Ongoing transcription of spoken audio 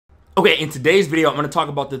Okay, in today's video, I'm going to talk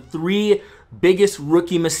about the 3 biggest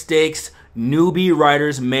rookie mistakes newbie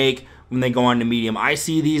writers make when they go on to Medium. I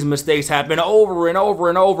see these mistakes happen over and over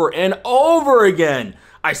and over and over again.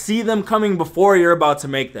 I see them coming before you're about to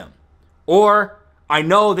make them. Or I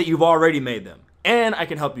know that you've already made them, and I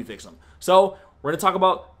can help you fix them. So we're going to talk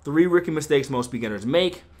about 3 rookie mistakes most beginners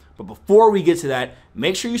make. But before we get to that,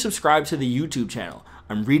 make sure you subscribe to the YouTube channel.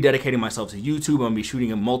 I'm rededicating myself to YouTube. I'm going to be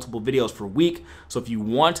shooting multiple videos per week. So if you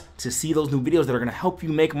want to see those new videos that are going to help you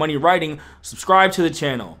make money writing, subscribe to the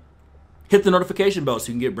channel. Hit the notification bell so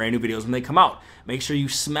you can get brand new videos when they come out. Make sure you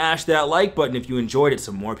smash that like button if you enjoyed it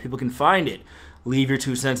so more people can find it. Leave your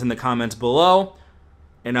 2 cents in the comments below,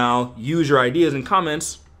 and I'll use your ideas and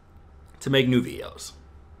comments to make new videos.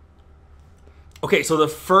 Okay, so the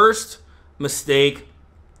first mistake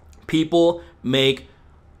people make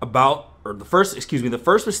the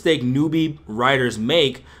first mistake newbie writers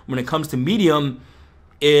make when it comes to Medium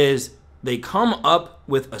is they come up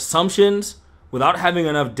with assumptions without having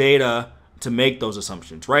enough data to make those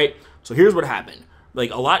assumptions, right? So here's what happened.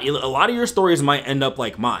 Like a lot of your stories might end up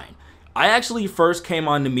like mine. I actually first came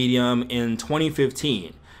on to Medium in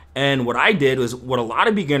 2015, and what I did was what a lot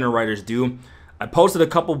of beginner writers do. I posted a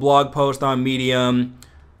couple blog posts on Medium.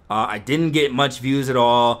 I didn't get much views at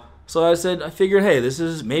all. So I figured, hey,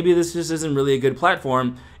 maybe this just isn't really a good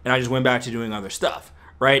platform, and I just went back to doing other stuff,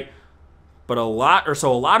 right? But a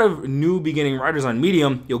lot of new beginning writers on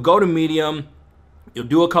Medium, you'll go to Medium, you'll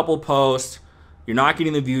do a couple posts, you're not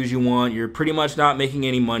getting the views you want, you're pretty much not making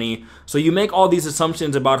any money. So you make all these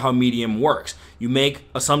assumptions about how Medium works. You make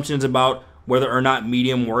assumptions about whether or not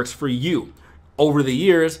Medium works for you. Over the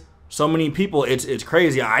years, so many people, it's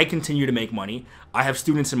crazy. I continue to make money. I have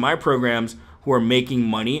students in my programs who are making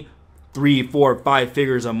money, 3, 4, 5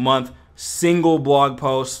 figures a month, single blog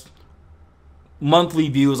posts, monthly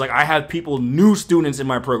views. Like I have people, new students in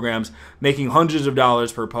my programs making hundreds of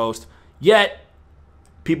dollars per post. Yet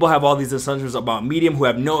people have all these assumptions about Medium who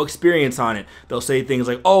have no experience on it. They'll say things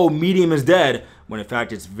like, oh, Medium is dead, when in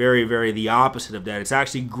fact it's very, very the opposite of dead. It's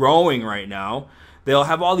actually growing right now. They'll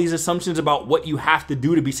have all these assumptions about what you have to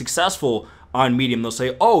do to be successful on Medium. They'll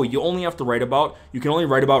say, oh, you can only write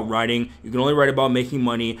about writing, you can only write about making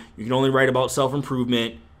money, you can only write about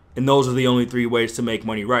self-improvement, and those are the only 3 ways to make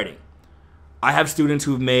money writing. I have students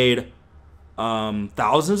who've made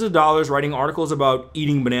thousands of dollars writing articles about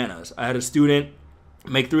eating bananas. I had a student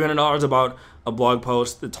make $300 about a blog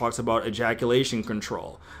post that talks about ejaculation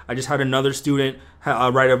control. I just had another student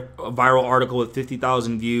write a viral article with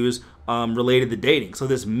 50,000 views related to dating. So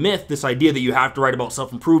this myth, this idea that you have to write about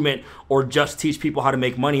self-improvement or just teach people how to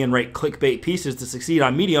make money and write clickbait pieces to succeed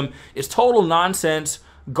on Medium is total nonsense,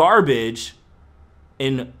 garbage,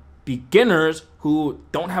 and beginners who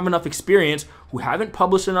don't have enough experience, who haven't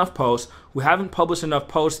published enough posts, who haven't published enough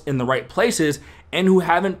posts in the right places, and who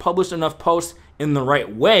haven't published enough posts in the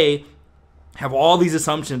right way have all these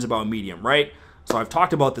assumptions about Medium, right? So I've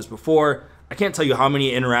talked about this before. I can't tell you how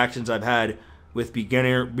many interactions I've had with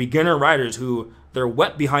beginner writers who they're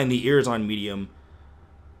wet behind the ears on Medium.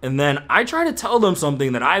 And then I try to tell them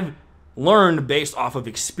something that I've learned based off of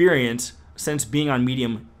experience since being on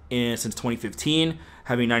Medium since 2015,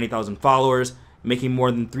 having 90,000 followers, making more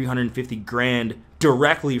than 350 grand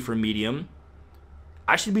directly from Medium.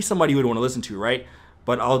 I should be somebody you would want to listen to, right?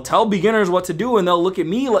 But I'll tell beginners what to do, and they'll look at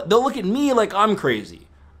me like I'm crazy,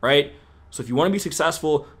 right? So if you want to be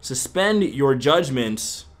successful, suspend your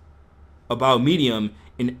judgments about Medium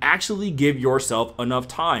and actually give yourself enough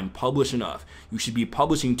time. Publish enough. You should be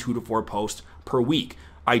publishing 2 to 4 posts per week.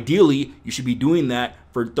 Ideally, you should be doing that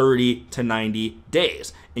for 30 to 90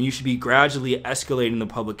 days. And you should be gradually escalating the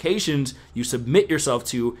publications you submit yourself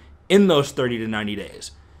to in those 30 to 90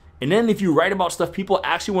 days. And then if you write about stuff people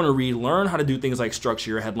actually want to read, learn how to do things like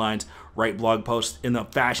structure your headlines, write blog posts in a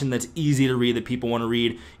fashion that's easy to read that people want to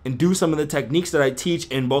read, and do some of the techniques that I teach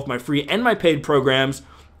in both my free and my paid programs,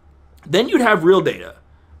 then you'd have real data.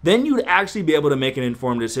 Then you'd actually be able to make an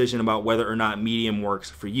informed decision about whether or not Medium works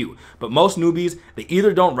for you. But most newbies, they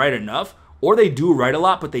either don't write enough or they do write a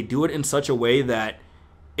lot, but they do it in such a way that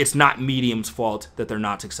it's not Medium's fault that they're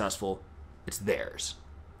not successful. It's theirs.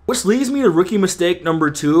 Which leads me to rookie mistake number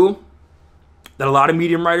 2 that a lot of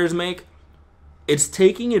Medium writers make. It's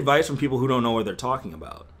taking advice from people who don't know what they're talking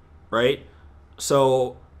about, right?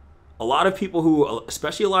 So a lot of people who,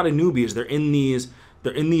 especially a lot of newbies, they're in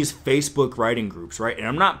these Facebook writing groups, right? And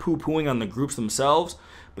I'm not poo-pooing on the groups themselves,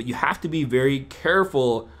 but you have to be very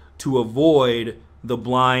careful to avoid the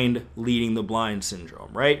blind leading the blind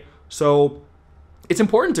syndrome, right? So it's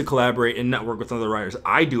important to collaborate and network with other writers.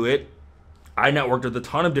 I do it. I networked with a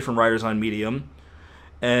ton of different writers on Medium,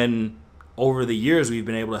 and over the years, we've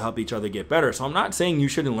been able to help each other get better. So I'm not saying you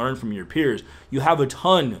shouldn't learn from your peers. You have a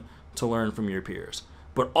ton to learn from your peers.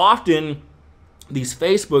 But often these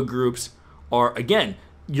Facebook groups are, again,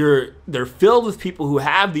 they're filled with people who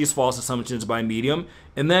have these false assumptions by Medium,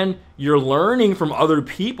 and then you're learning from other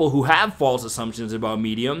people who have false assumptions about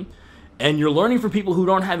Medium, and you're learning from people who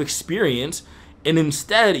don't have experience. And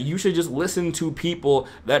instead, you should just listen to people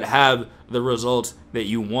that have the results that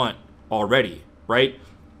you want already, right?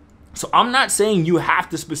 So I'm not saying you have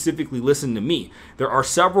to specifically listen to me. There are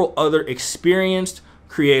several other experienced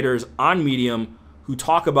creators on Medium who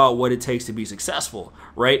talk about what it takes to be successful,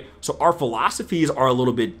 right? So our philosophies are a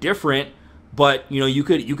little bit different, but you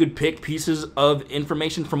could pick pieces of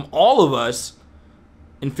information from all of us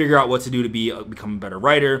and figure out what to do to become a better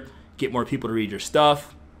writer, get more people to read your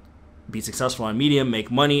stuff, be successful on Medium, make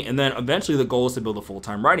money, and then eventually the goal is to build a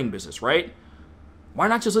full-time writing business, right? Why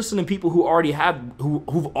not just listen to people who've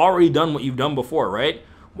already done what you've done before, right?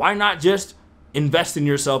 Why not just invest in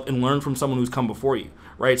yourself and learn from someone who's come before you,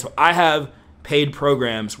 right? So I have paid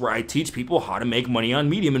programs where I teach people how to make money on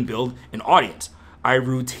Medium and build an audience. I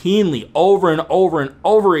routinely, over and over and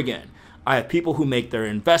over again, I have people who make their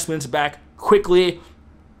investments back quickly.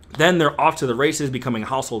 Then they're off to the races, becoming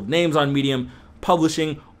household names on Medium,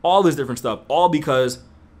 publishing, all this different stuff, all because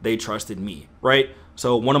they trusted me, right?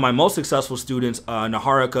 So one of my most successful students,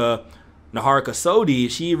 Naharika Sodi,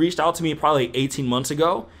 she reached out to me probably 18 months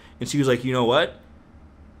ago, and she was like, you know what?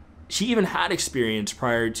 She even had experience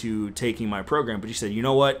prior to taking my program, but she said, you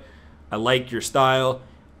know what? I like your style.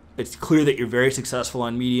 It's clear that you're very successful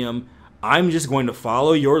on Medium. I'm just going to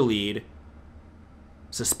follow your lead,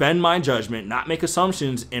 suspend my judgment, not make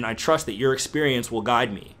assumptions, and I trust that your experience will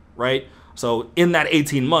guide me, right? So in that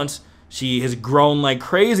 18 months, she has grown like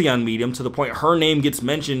crazy on Medium to the point her name gets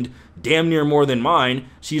mentioned damn near more than mine.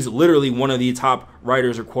 She's literally one of the top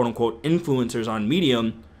writers or quote unquote influencers on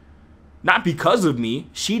Medium. Not because of me,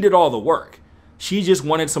 she did all the work. She just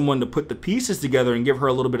wanted someone to put the pieces together and give her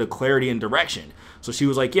a little bit of clarity and direction. So she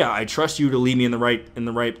was like, yeah, I trust you to lead me on the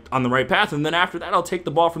right path, and then after that I'll take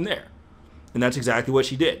the ball from there. And that's exactly what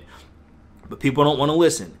she did. But people don't want to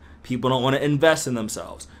listen. People don't want to invest in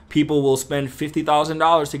themselves. People will spend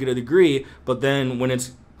 $50,000 to get a degree, but then when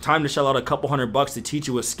it's time to shell out a couple $100 to teach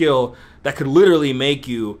you a skill that could literally make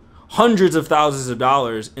you hundreds of thousands of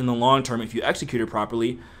dollars in the long term if you execute it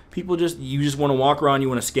properly, you just want to walk around, you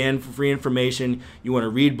want to scan for free information, you want to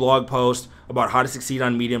read blog posts about how to succeed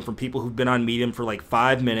on Medium from people who've been on Medium for like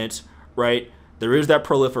 5 minutes, right? There is that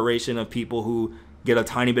proliferation of people who get a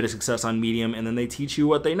tiny bit of success on Medium and then they teach you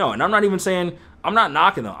what they know. And I'm not even saying, I'm not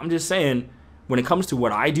knocking them. I'm just saying when it comes to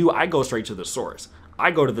what I do, I go straight to the source.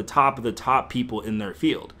 I go to the top of the top people in their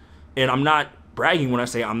field. And I'm not bragging when I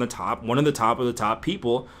say I'm one of the top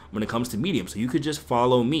people when it comes to Medium. So you could just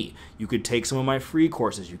follow me. You could take some of my free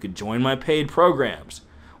courses. You could join my paid programs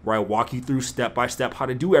where I walk you through step by step how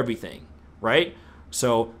to do everything, right?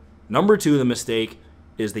 So number 2, the mistake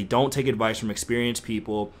is they don't take advice from experienced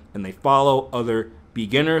people and they follow other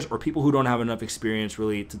beginners or people who don't have enough experience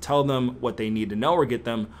really to tell them what they need to know or get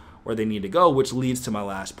them where they need to go, which leads to my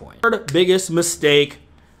last point. Third biggest mistake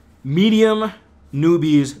Medium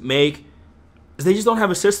newbies make is they just don't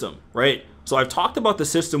have a system, right? So I've talked about the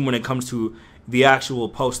system when it comes to the actual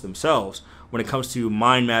posts themselves, when it comes to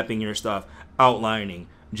mind mapping your stuff, outlining,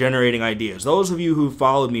 generating ideas. Those of you who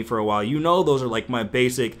followed me for a while, you know those are like my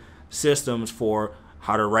basic systems for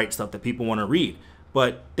how to write stuff that people want to read.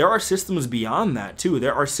 But there are systems beyond that too.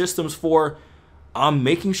 There are systems for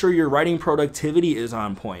making sure your writing productivity is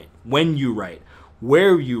on point. When you write,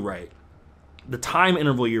 where you write, the time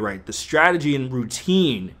interval you write, the strategy and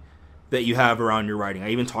routine that you have around your writing. I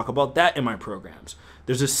even talk about that in my programs.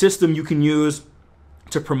 There's a system you can use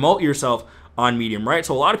to promote yourself on Medium, right?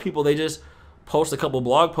 So a lot of people, they just post a couple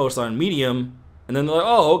blog posts on Medium and then they're like,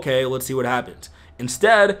 oh, okay, let's see what happens.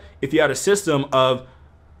 Instead, if you had a system of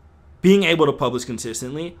being able to publish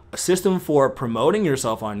consistently, a system for promoting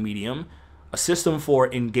yourself on Medium, a system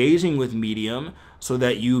for engaging with Medium so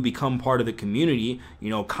that you become part of the community,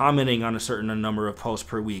 commenting on a certain number of posts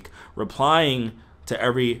per week, replying to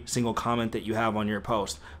every single comment that you have on your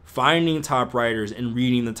post, finding top writers and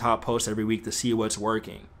reading the top posts every week to see what's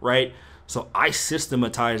working, right? So I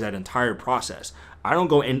systematize that entire process. I don't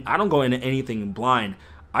go into anything blind.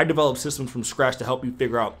 I develop systems from scratch to help you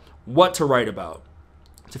figure out what to write about,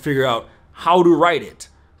 to figure out how to write it,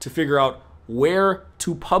 to figure out where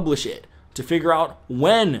to publish it, to figure out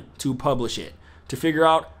when to publish it, to figure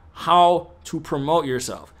out how to promote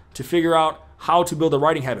yourself, to figure out how to build a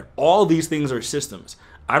writing habit. All these things are systems.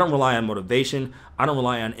 I don't rely on motivation, I don't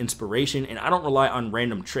rely on inspiration, and I don't rely on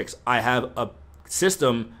random tricks. I have a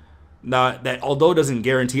system Now, that although it doesn't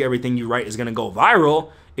guarantee everything you write is going to go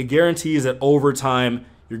viral, it guarantees that over time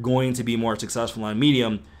you're going to be more successful on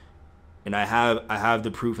Medium. And I have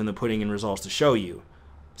the proof and the pudding and results to show you.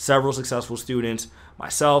 Several successful students,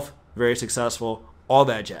 myself, very successful, all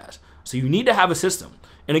that jazz. So you need to have a system.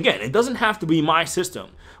 And again, it doesn't have to be my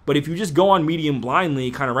system. But if you just go on Medium blindly,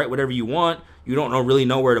 kind of write whatever you want, you don't really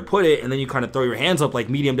know where to put it, and then you kind of throw your hands up like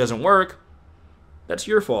Medium doesn't work, that's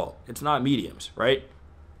your fault. It's not Medium's, right?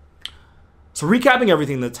 So recapping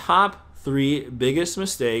everything, the top 3 biggest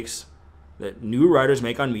mistakes that new writers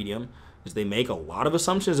make on Medium is they make a lot of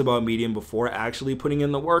assumptions about Medium before actually putting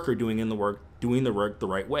in the work or doing the work the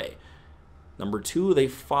right way. Number 2, they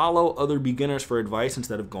follow other beginners for advice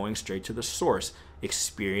instead of going straight to the source,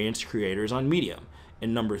 experienced creators on Medium.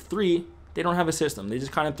 And number 3, they don't have a system. They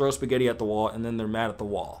just kind of throw spaghetti at the wall and then they're mad at the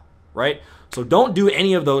wall, right? So don't do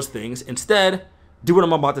any of those things. Instead, do what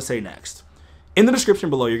I'm about to say next. In the description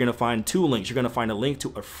below, you're going to find 2 links. You're going to find a link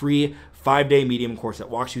to a free 5-day Medium course that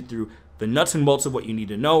walks you through the nuts and bolts of what you need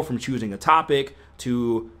to know, from choosing a topic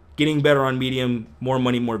to getting better on Medium, more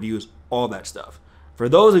money, more views, all that stuff. For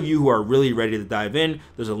those of you who are really ready to dive in,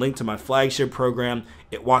 there's a link to my Flagship program.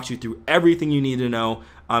 It walks you through everything you need to know.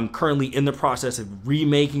 I'm currently in the process of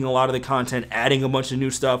remaking a lot of the content, adding a bunch of new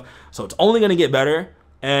stuff. So it's only going to get better.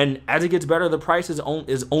 And as it gets better, the price is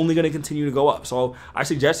only going to continue to go up. So I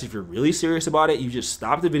suggest if you're really serious about it, you just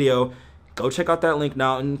stop the video, go check out that link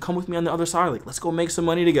now, and come with me on the other side. Like, let's go make some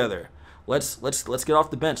money together. Let's get off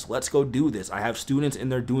the bench. Let's go do this. I have students in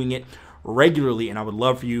there doing it regularly, and I would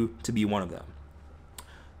love for you to be one of them.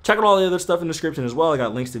 Check out all the other stuff in the description as well. I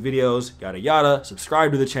got links to videos, yada yada.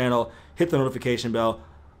 Subscribe to the channel, hit the notification bell,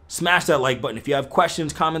 smash that like button. If you have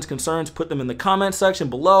questions, comments, concerns, put them in the comment section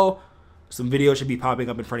below. Some videos should be popping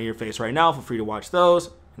up in front of your face right now. Feel free to watch those,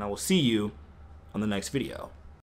 and I will see you on the next video.